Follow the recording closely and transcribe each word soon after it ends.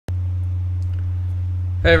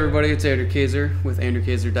Hey everybody, it's Andrew Kaiser with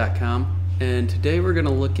andrewkaiser.com, and today we're going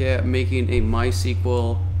to look at making a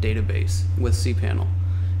MySQL database with cPanel.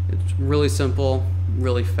 It's really simple,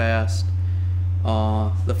 really fast.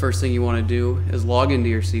 The first thing you want to do is log into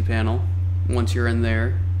your cPanel. Once you're in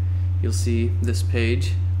there, you'll see this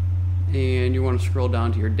page, and you want to scroll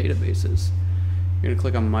down to your databases. You're going to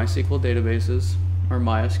click on MySQL Databases, or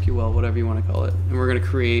MySQL, whatever you want to call it, and we're going to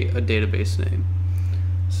create a database name.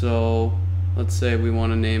 So let's say we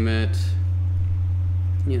want to name it,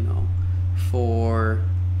 for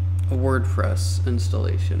a WordPress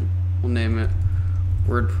installation. We'll name it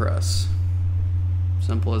WordPress.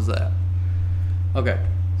 Simple as that. Okay,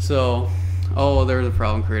 so, there's a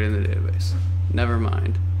problem creating the database. Never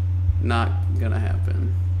mind. Not gonna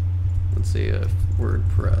happen. Let's see if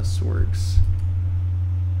WordPress works.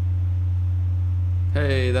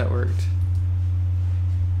 Hey, that worked.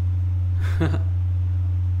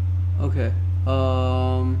 Okay.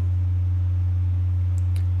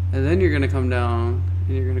 And then you're gonna come down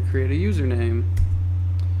and you're gonna create a username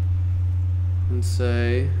and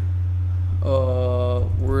say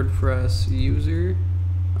WordPress user.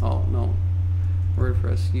 Oh no,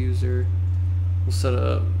 WordPress user. We'll set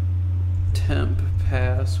a temp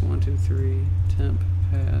pass 123. Temp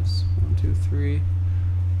pass 123.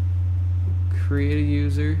 Create a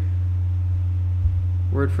user.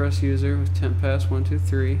 WordPress user with temp pass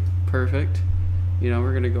 123. Perfect.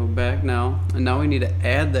 We're going to go back now, and now we need to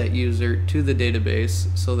add that user to the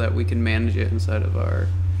database so that we can manage it inside of our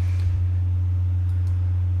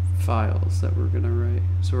files that we're going to write.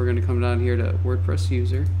 So we're going to come down here to WordPress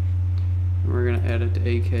user, and we're going to add it to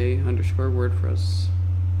AK_WordPress.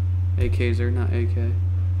 AKser, not AK.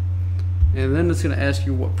 And then it's going to ask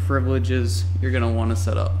you what privileges you're going to want to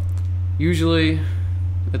set up. Usually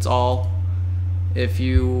it's all. If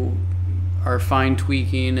you are fine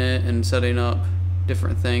tweaking it and setting up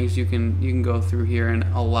different things, you can go through here and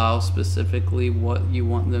allow specifically what you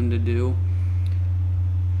want them to do.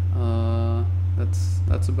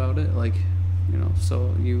 That's about it.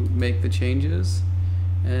 So you make the changes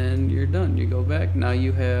and you're done. You go back. Now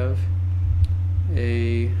you have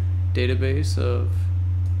a database of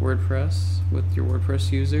WordPress with your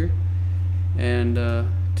WordPress user, and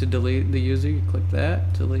to delete the user, you click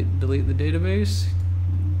that. To delete the database,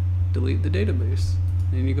 delete the database,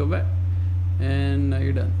 and you go back, and now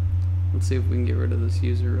you're done. Let's see if we can get rid of this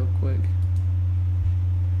user real quick.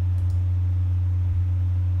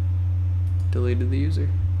 Deleted the user.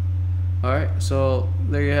 Alright, so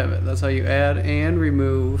there you have it. That's how you add and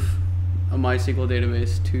remove a MySQL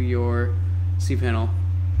database to your cPanel.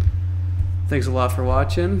 Thanks a lot for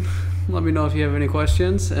watching. Let me know if you have any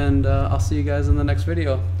questions, and I'll see you guys in the next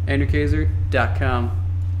video. andrewkaiser.com.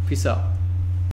 Peace out.